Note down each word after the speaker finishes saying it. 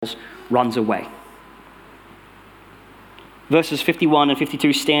runs away. Verses 51 and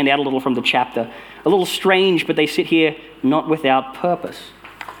 52 stand out a little from the chapter. A little strange, but they sit here not without purpose.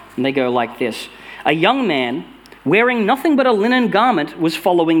 And they go like this. A young man, wearing nothing but a linen garment, was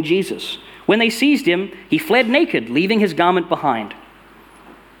following Jesus. When they seized him, he fled naked, leaving his garment behind.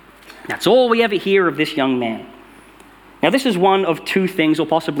 That's all we ever hear of this young man. Now, this is one of two things, or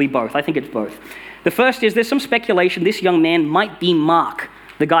possibly both. I think it's both. The first is there's some speculation this young man might be Mark,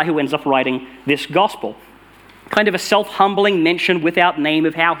 the guy who ends up writing this gospel. Kind of a self-humbling mention without name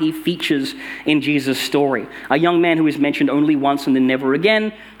of how he features in Jesus' story. A young man who is mentioned only once and then never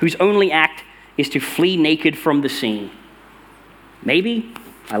again, whose only act is to flee naked from the scene. Maybe?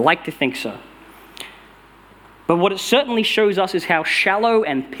 I like to think so. But what it certainly shows us is how shallow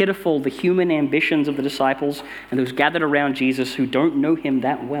and pitiful the human ambitions of the disciples and those gathered around Jesus who don't know him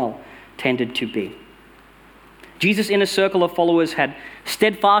that well tended to be. Jesus' inner circle of followers had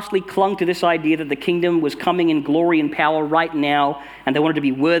steadfastly clung to this idea that the kingdom was coming in glory and power right now, and they wanted to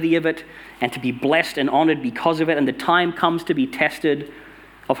be worthy of it and to be blessed and honored because of it, and the time comes to be tested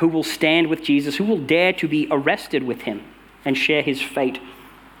of who will stand with Jesus, who will dare to be arrested with him and share his fate.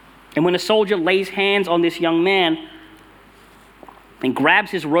 And when a soldier lays hands on this young man and grabs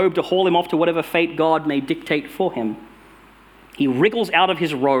his robe to haul him off to whatever fate God may dictate for him, he wriggles out of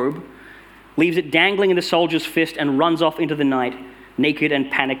his robe, leaves it dangling in the soldier's fist, and runs off into the night, naked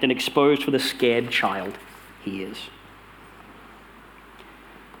and panicked and exposed for the scared child he is.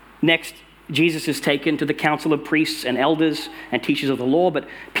 Next, Jesus is taken to the council of priests and elders and teachers of the law, but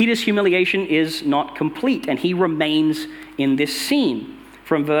Peter's humiliation is not complete, and he remains in this scene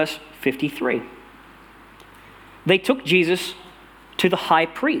from verse 53. They took Jesus to the high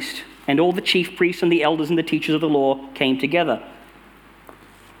priest, and all the chief priests and the elders and the teachers of the law came together.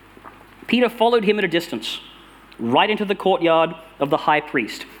 Peter followed him at a distance, right into the courtyard of the high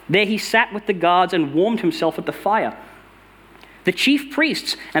priest. There he sat with the guards and warmed himself at the fire. The chief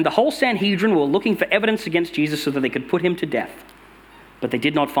priests and the whole Sanhedrin were looking for evidence against Jesus so that they could put him to death, but they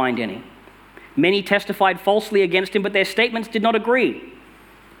did not find any. Many testified falsely against him, but their statements did not agree.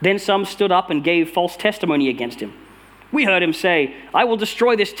 Then some stood up and gave false testimony against him. We heard him say, "I will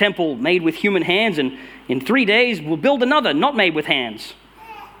destroy this temple made with human hands, and in 3 days will build another not made with hands."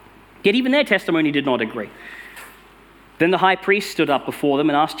 Yet even their testimony did not agree. Then the high priest stood up before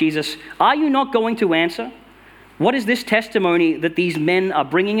them and asked Jesus, "Are you not going to answer? What is this testimony that these men are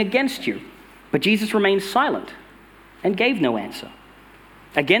bringing against you?" But Jesus remained silent and gave no answer.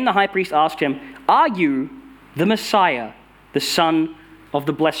 Again the high priest asked him, "Are you the Messiah, the Son of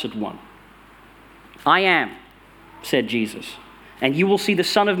the Blessed One?" "I am," said Jesus, "and you will see the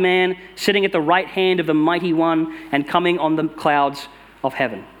Son of Man sitting at the right hand of the Mighty One and coming on the clouds of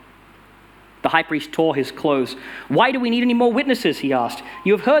heaven." The high priest tore his clothes. "Why do we need any more witnesses?" he asked.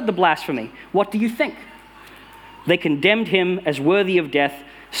 "You have heard the blasphemy. What do you think?" They condemned him as worthy of death.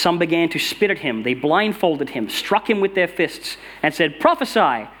 Some began to spit at him. They blindfolded him, struck him with their fists, and said,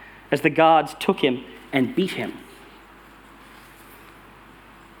 "Prophesy," as the guards took him and beat him.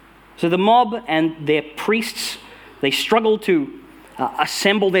 So the mob and their priests, they struggled to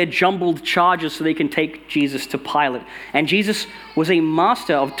assemble their jumbled charges so they can take Jesus to Pilate. And Jesus was a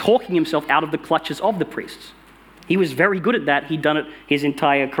master of talking himself out of the clutches of the priests. He was very good at that. He'd done it his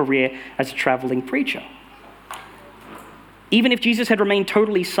entire career as a traveling preacher. Even if Jesus had remained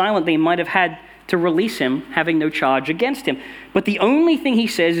totally silent, they might have had to release him, having no charge against him. But the only thing he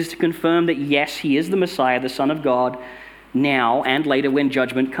says is to confirm that yes, he is the Messiah, the Son of God, now and later when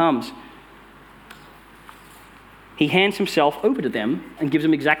judgment comes. He hands himself over to them and gives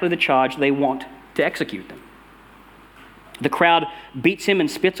them exactly the charge they want to execute them. The crowd beats him and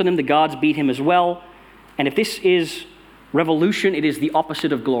spits on him. The guards beat him as well. And if this is revolution, it is the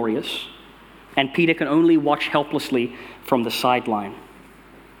opposite of glorious. And Peter can only watch helplessly from the sideline.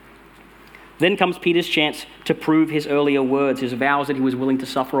 Then comes Peter's chance to prove his earlier words, his vows that he was willing to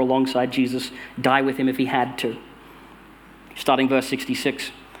suffer alongside Jesus, die with him if he had to. Starting verse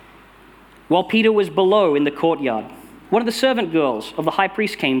 66. While Peter was below in the courtyard, one of the servant girls of the high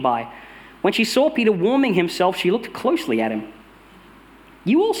priest came by. When she saw Peter warming himself, she looked closely at him.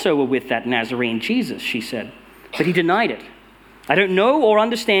 "You also were with that Nazarene Jesus," she said. But he denied it. "I don't know or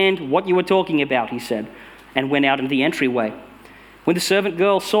understand what you are talking about," he said, and went out into the entryway. When the servant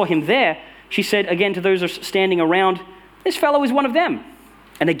girl saw him there, she said again to those standing around, "This fellow is one of them."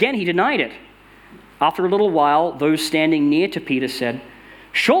 And again he denied it. After a little while, those standing near to Peter said,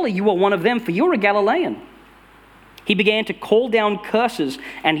 "Surely you are one of them, for you're a Galilean." He began to call down curses,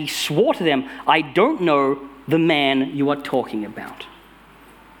 and he swore to them, "I don't know the man you are talking about."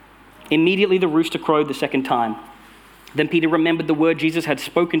 Immediately the rooster crowed the second time. Then Peter remembered the word Jesus had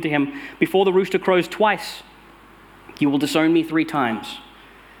spoken to him: before the rooster crows twice, you will disown me 3 times.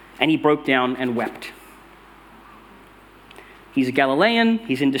 And he broke down and wept. He's a Galilean.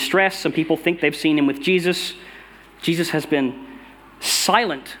 He's in distress. Some people think they've seen him with Jesus. Jesus has been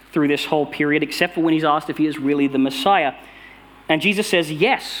silent through this whole period, except for when he's asked if he is really the Messiah. And Jesus says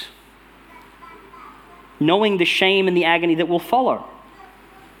yes, knowing the shame and the agony that will follow.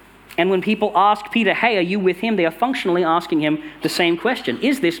 And when people ask Peter, hey, are you with him? They are functionally asking him the same question.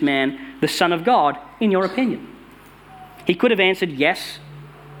 Is this man the Son of God, in your opinion? He could have answered yes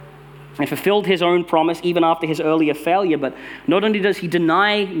and fulfilled his own promise even after his earlier failure, but not only does he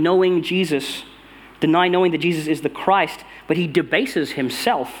deny knowing that Jesus is the Christ, but he debases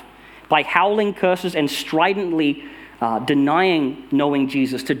himself by howling curses and stridently denying knowing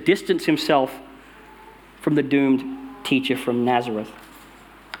Jesus to distance himself from the doomed teacher from Nazareth.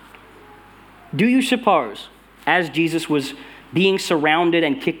 Do you suppose, as Jesus was being surrounded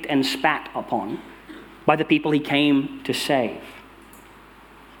and kicked and spat upon by the people he came to save,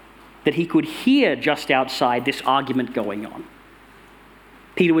 that he could hear just outside this argument going on?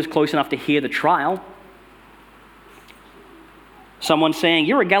 Peter was close enough to hear the trial. Someone saying,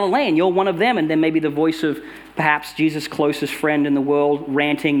 you're a Galilean, you're one of them. And then maybe the voice of perhaps Jesus' closest friend in the world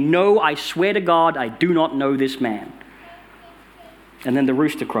ranting, no, I swear to God, I do not know this man. And then the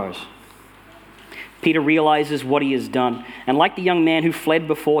rooster crows. Peter realizes what he has done. And like the young man who fled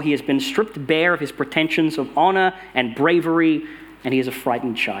before, he has been stripped bare of his pretensions of honor and bravery, and he is a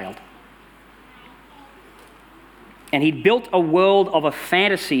frightened child. And he'd built a world of a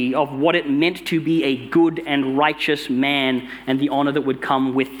fantasy of what it meant to be a good and righteous man and the honor that would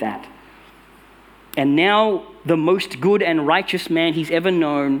come with that. And now the most good and righteous man he's ever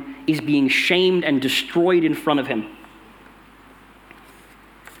known is being shamed and destroyed in front of him.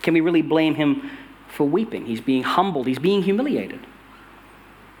 Can we really blame him for weeping? He's being humbled. He's being humiliated.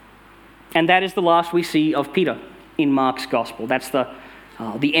 And that is the last we see of Peter in Mark's gospel. That's the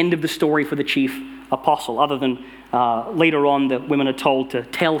end of the story for the chief apostle, other than later on the women are told to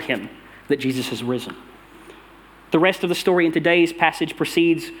tell him that Jesus has risen. The rest of the story in today's passage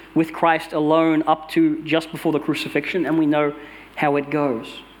proceeds with Christ alone up to just before the crucifixion, and we know how it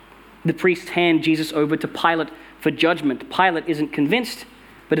goes. The priests hand Jesus over to Pilate for judgment. Pilate isn't convinced,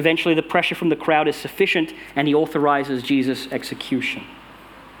 but eventually the pressure from the crowd is sufficient, and he authorizes Jesus' execution.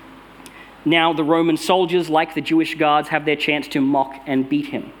 Now the Roman soldiers, like the Jewish guards, have their chance to mock and beat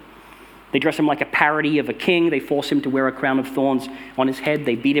him. They dress him like a parody of a king. They force him to wear a crown of thorns on his head.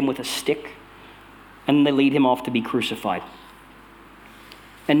 They beat him with a stick, and they lead him off to be crucified.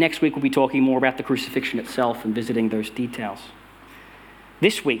 And next week we'll be talking more about the crucifixion itself and visiting those details.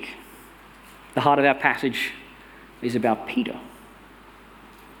 This week, the heart of our passage is about Peter.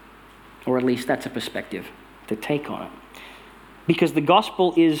 Or at least that's a perspective to take on it. Because the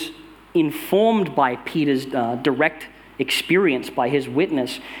gospel is informed by Peter's direct experience, by his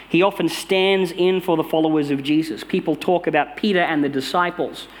witness. He often stands in for the followers of Jesus. People talk about Peter and the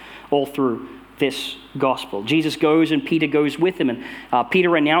disciples all through this gospel. Jesus goes and Peter goes with him. And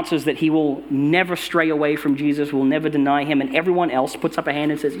Peter announces that he will never stray away from Jesus, will never deny him. And everyone else puts up a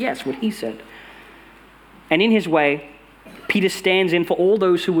hand and says, yes, what he said. And in his way, Peter stands in for all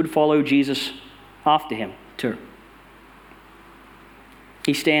those who would follow Jesus after him too.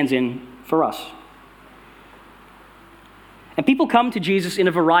 He stands in for us. And people come to Jesus in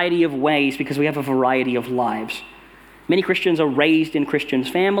a variety of ways because we have a variety of lives. Many Christians are raised in Christian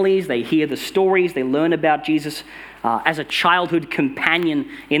families. They hear the stories. They learn about Jesus as a childhood companion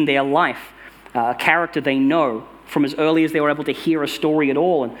in their life, a character they know from as early as they were able to hear a story at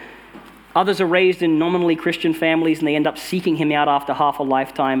all. And others are raised in nominally Christian families, and they end up seeking him out after half a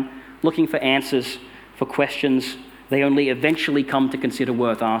lifetime, looking for answers for questions they only eventually come to consider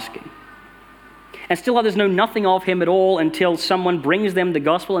worth asking. And still others know nothing of him at all until someone brings them the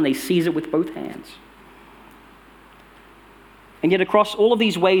gospel and they seize it with both hands. And yet across all of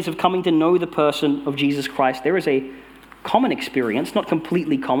these ways of coming to know the person of Jesus Christ, there is a common experience, not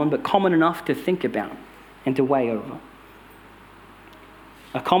completely common, but common enough to think about and to weigh over.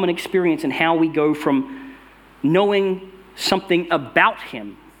 A common experience in how we go from knowing something about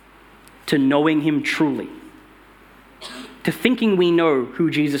him to knowing him truly. To thinking we know who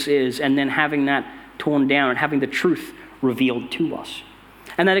Jesus is and then having that torn down and having the truth revealed to us.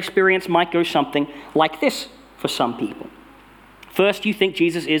 And that experience might go something like this for some people. First, you think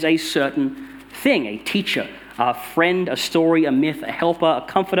Jesus is a certain thing, a teacher, a friend, a story, a myth, a helper, a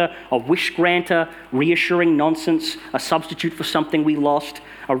comforter, a wish granter, reassuring nonsense, a substitute for something we lost,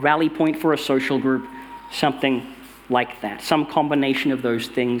 a rally point for a social group, something like that. Some combination of those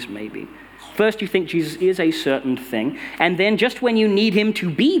things maybe. First, you think Jesus is a certain thing, and then just when you need him to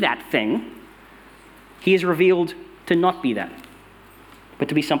be that thing, he is revealed to not be that, but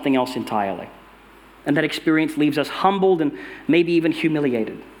to be something else entirely. And that experience leaves us humbled and maybe even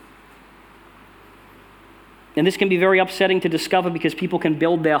humiliated. And this can be very upsetting to discover because people can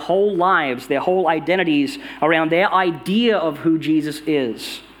build their whole lives, their whole identities around their idea of who Jesus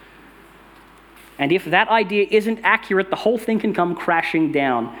is. And if that idea isn't accurate, the whole thing can come crashing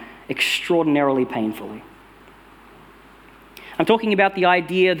down extraordinarily painfully. I'm talking about the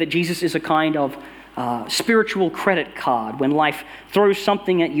idea that Jesus is a kind of spiritual credit card. When life throws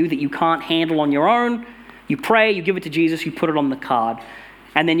something at you that you can't handle on your own, you pray, you give it to Jesus, you put it on the card,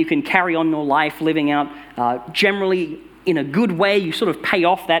 and then you can carry on your life living out generally in a good way. You sort of pay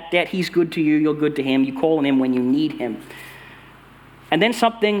off that debt. He's good to you, you're good to him. You call on him when you need him. And then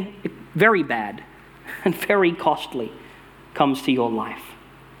something very bad and very costly comes to your life.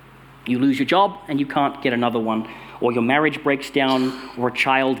 You lose your job and you can't get another one, or your marriage breaks down, or a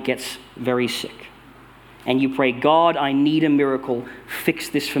child gets very sick. And you pray, God, I need a miracle. Fix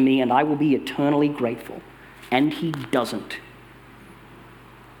this for me, and I will be eternally grateful. And he doesn't.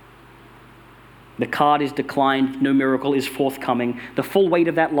 The card is declined, no miracle is forthcoming. The full weight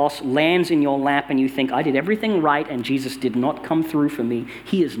of that loss lands in your lap, and you think, I did everything right, and Jesus did not come through for me.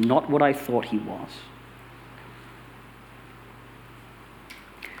 He is not what I thought he was.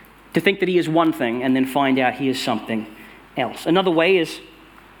 To think that he is one thing and then find out he is something else. Another way is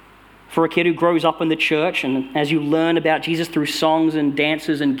for a kid who grows up in the church, and as you learn about Jesus through songs and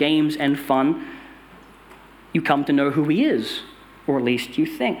dances and games and fun, you come to know who he is, or at least you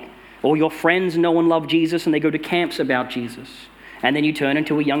think. Or your friends know and love Jesus and they go to camps about Jesus. And then you turn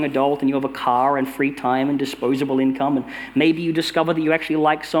into a young adult and you have a car and free time and disposable income, and maybe you discover that you actually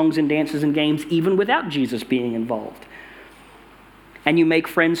like songs and dances and games even without Jesus being involved. And you make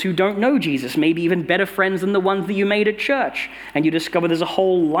friends who don't know Jesus, maybe even better friends than the ones that you made at church. And you discover there's a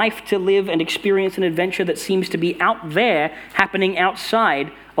whole life to live and experience an adventure that seems to be out there, happening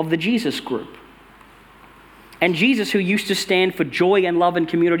outside of the Jesus group. And Jesus, who used to stand for joy and love and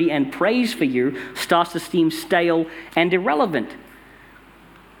community and praise for you, starts to seem stale and irrelevant.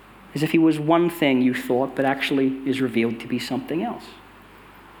 As if he was one thing you thought, but actually is revealed to be something else.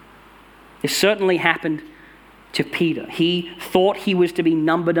 This certainly happened to Peter. He thought he was to be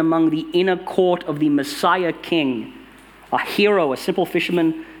numbered among the inner court of the Messiah King, a hero, a simple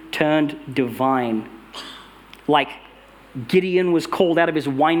fisherman turned divine. Like Gideon was called out of his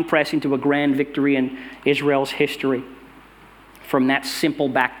winepress into a grand victory in Israel's history. From that simple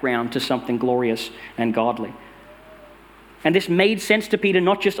background to something glorious and godly. And this made sense to Peter,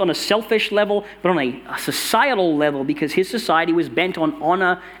 not just on a selfish level, but on a societal level, because his society was bent on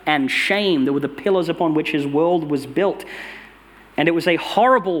honor and shame. They were the pillars upon which his world was built. And it was a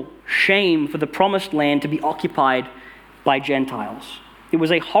horrible shame for the promised land to be occupied by Gentiles. It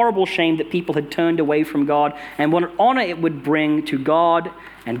was a horrible shame that people had turned away from God, and what honor it would bring to God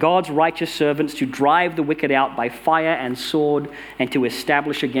and God's righteous servants to drive the wicked out by fire and sword and to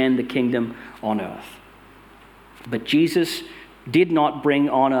establish again the kingdom on earth. But Jesus did not bring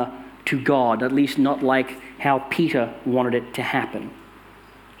honor to God, at least not like how Peter wanted it to happen.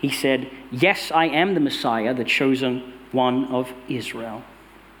 He said, yes, I am the Messiah, the chosen one of Israel.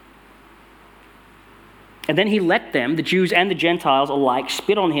 And then he let them, the Jews and the Gentiles alike,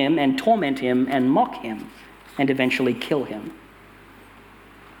 spit on him and torment him and mock him and eventually kill him.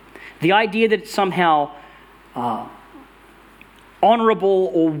 The idea that it's somehow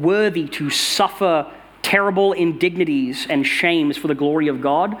honorable or worthy to suffer terrible indignities and shames for the glory of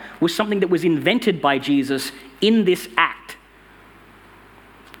God was something that was invented by Jesus in this act.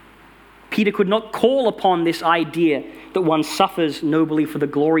 Peter could not call upon this idea that one suffers nobly for the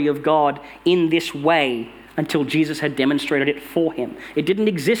glory of God in this way until Jesus had demonstrated it for him. It didn't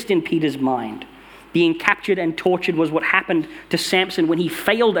exist in Peter's mind. Being captured and tortured was what happened to Samson when he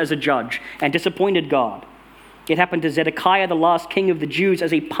failed as a judge and disappointed God. It happened to Zedekiah, the last king of the Jews,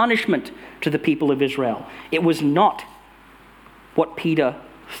 as a punishment to the people of Israel. It was not what Peter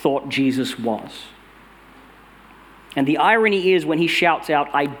thought Jesus was. And the irony is when he shouts out,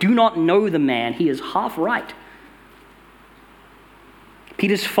 I do not know the man, he is half right.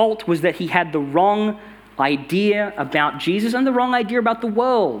 Peter's fault was that he had the wrong idea about Jesus and the wrong idea about the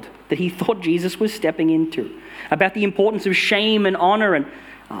world that he thought Jesus was stepping into, about the importance of shame and honor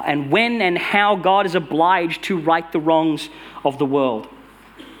and when and how God is obliged to right the wrongs of the world.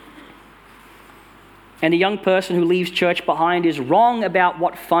 And a young person who leaves church behind is wrong about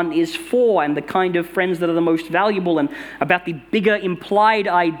what fun is for and the kind of friends that are the most valuable, and about the bigger implied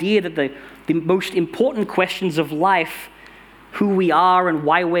idea that the most important questions of life who we are and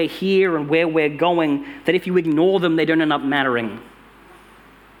why we're here and where we're going, that if you ignore them, they don't end up mattering.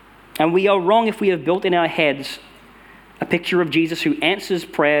 And we are wrong if we have built in our heads a picture of Jesus who answers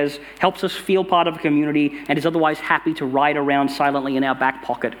prayers, helps us feel part of a community, and is otherwise happy to ride around silently in our back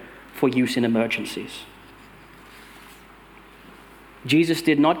pocket for use in emergencies. Jesus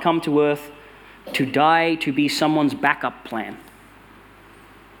did not come to earth to die to be someone's backup plan.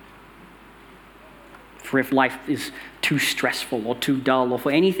 For if life is too stressful or too dull or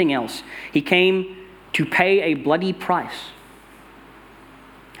for anything else, he came to pay a bloody price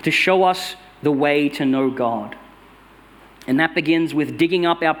to show us the way to know God. And that begins with digging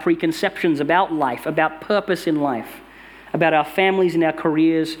up our preconceptions about life, about purpose in life, about our families and our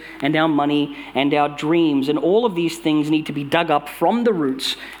careers and our money and our dreams. And all of these things need to be dug up from the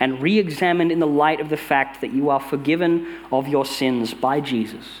roots and re-examined in the light of the fact that you are forgiven of your sins by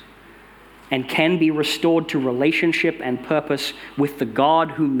Jesus and can be restored to relationship and purpose with the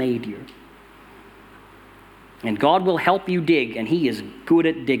God who made you. And God will help you dig, and he is good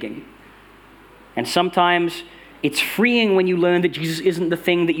at digging. And sometimes it's freeing when you learn that Jesus isn't the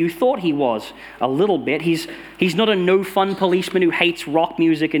thing that you thought he was. A little bit. He's not a no-fun policeman who hates rock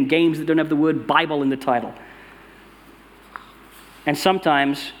music and games that don't have the word Bible in the title. And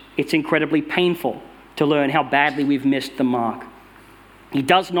sometimes it's incredibly painful to learn how badly we've missed the mark. He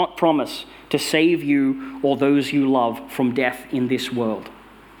does not promise to save you or those you love from death in this world.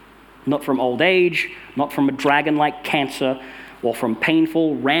 Not from old age, not from a dragon like cancer, or from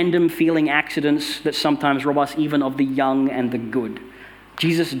painful, random feeling accidents that sometimes rob us even of the young and the good.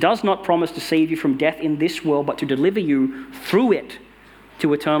 Jesus does not promise to save you from death in this world, but to deliver you through it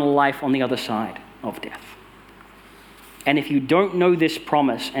to eternal life on the other side of death. And if you don't know this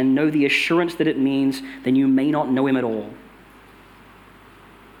promise and know the assurance that it means, then you may not know him at all.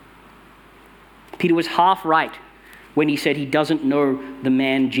 Peter was half right when he said he doesn't know the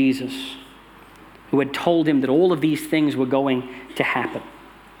man Jesus, who had told him that all of these things were going to happen.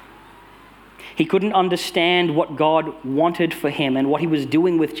 He couldn't understand what God wanted for him and what he was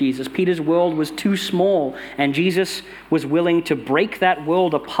doing with Jesus. Peter's world was too small, and Jesus was willing to break that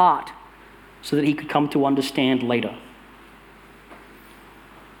world apart so that he could come to understand later.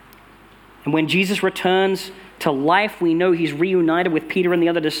 And when Jesus returns to life, we know he's reunited with Peter and the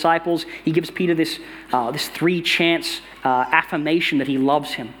other disciples. He gives Peter this three-chance affirmation that he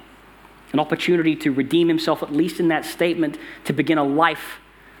loves him. An opportunity to redeem himself, at least in that statement, to begin a life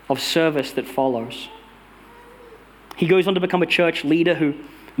of service that follows. He goes on to become a church leader who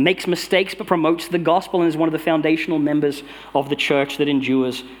makes mistakes but promotes the gospel and is one of the foundational members of the church that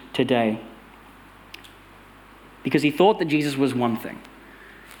endures today. Because he thought that Jesus was one thing,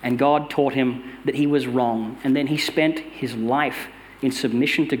 and God taught him that he was wrong, and then he spent his life in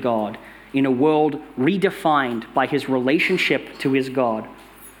submission to God in a world redefined by his relationship to his God,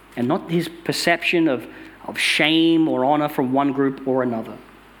 and not his perception of shame or honor from one group or another.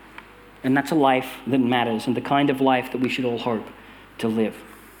 And that's a life that matters, and the kind of life that we should all hope to live.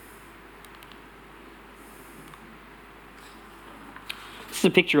 This is a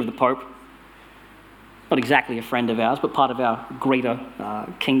picture of the Pope. Not exactly a friend of ours, but part of our greater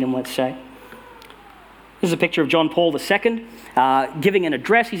kingdom, let's say. This is a picture of John Paul II giving an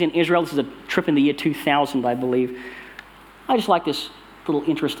address. He's in Israel. This is a trip in the year 2000, I believe. I just like this little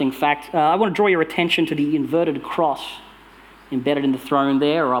interesting fact. I want to draw your attention to the inverted cross embedded in the throne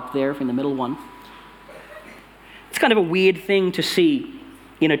there, or up there in the middle one. It's kind of a weird thing to see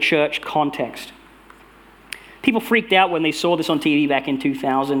in a church context. People freaked out when they saw this on TV back in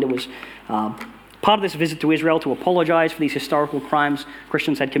 2000. It was part of this visit to Israel to apologize for these historical crimes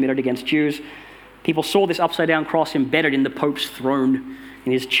Christians had committed against Jews. People saw this upside-down cross embedded in the Pope's throne,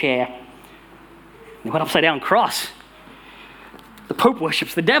 in his chair. They went, upside-down cross? The Pope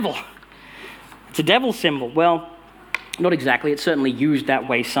worships the devil. It's a devil symbol. Well, not exactly. It's certainly used that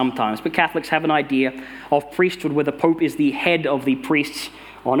way sometimes. But Catholics have an idea of priesthood where the Pope is the head of the priests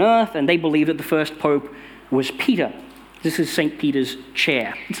on earth, and they believe that the first Pope was Peter. This is St. Peter's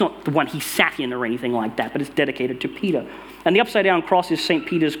chair. It's not the one he sat in or anything like that, but it's dedicated to Peter. And the upside-down cross is St.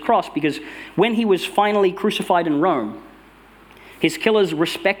 Peter's cross because when he was finally crucified in Rome, his killers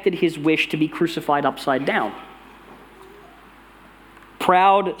respected his wish to be crucified upside down.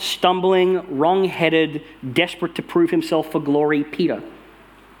 Proud, stumbling, wrong-headed, desperate to prove himself for glory, Peter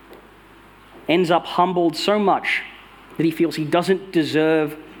ends up humbled so much that he feels he doesn't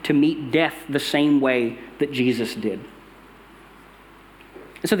deserve to meet death the same way that Jesus did.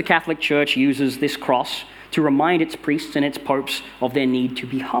 And so the Catholic Church uses this cross to remind its priests and its popes of their need to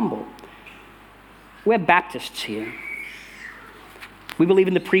be humble. We're Baptists here. We believe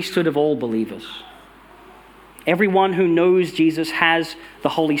in the priesthood of all believers. Everyone who knows Jesus has the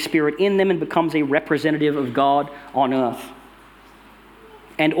Holy Spirit in them and becomes a representative of God on earth.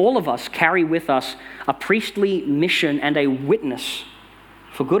 And all of us carry with us a priestly mission and a witness,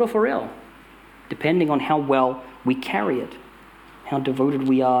 for good or for ill, depending on how well we carry it, how devoted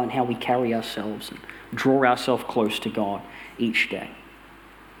we are and how we carry ourselves and draw ourselves close to God each day.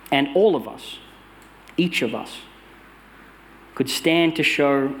 And all of us, each of us, could stand to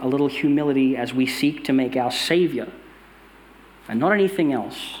show a little humility as we seek to make our Savior, and not anything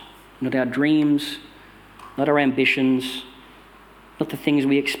else, not our dreams, not our ambitions, not the things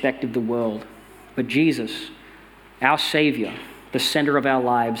we expect of the world, but Jesus, our Savior, the center of our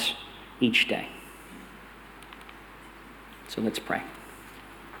lives each day. So let's pray.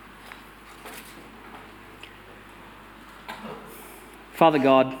 Father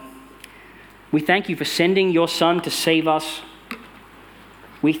God, we thank you for sending your Son to save us.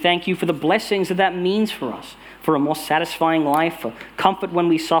 We thank you for the blessings that means for us, for a more satisfying life, for comfort when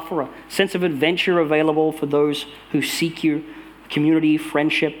we suffer, a sense of adventure available for those who seek you, community,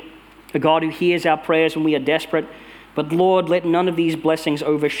 friendship, a God who hears our prayers when we are desperate. But Lord, let none of these blessings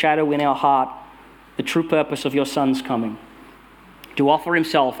overshadow in our heart the true purpose of your Son's coming, to offer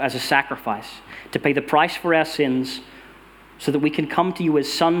himself as a sacrifice, to pay the price for our sins, so that we can come to you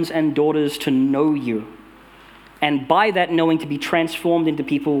as sons and daughters to know you, and by that knowing to be transformed into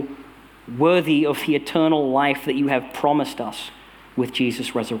people worthy of the eternal life that you have promised us with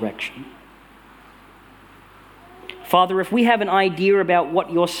Jesus' resurrection. Father, if we have an idea about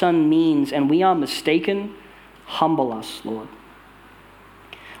what your Son means and we are mistaken, humble us, Lord.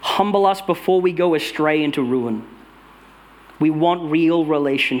 Humble us before we go astray into ruin. We want real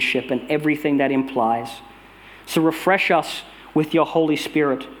relationship and everything that implies. So refresh us with your Holy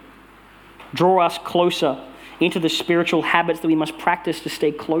Spirit. Draw us closer into the spiritual habits that we must practice to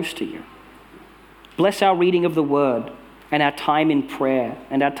stay close to you. Bless our reading of the Word and our time in prayer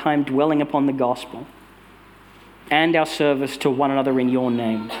and our time dwelling upon the gospel and our service to one another in your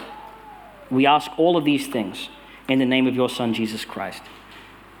name. We ask all of these things in the name of your Son, Jesus Christ.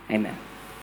 Amen.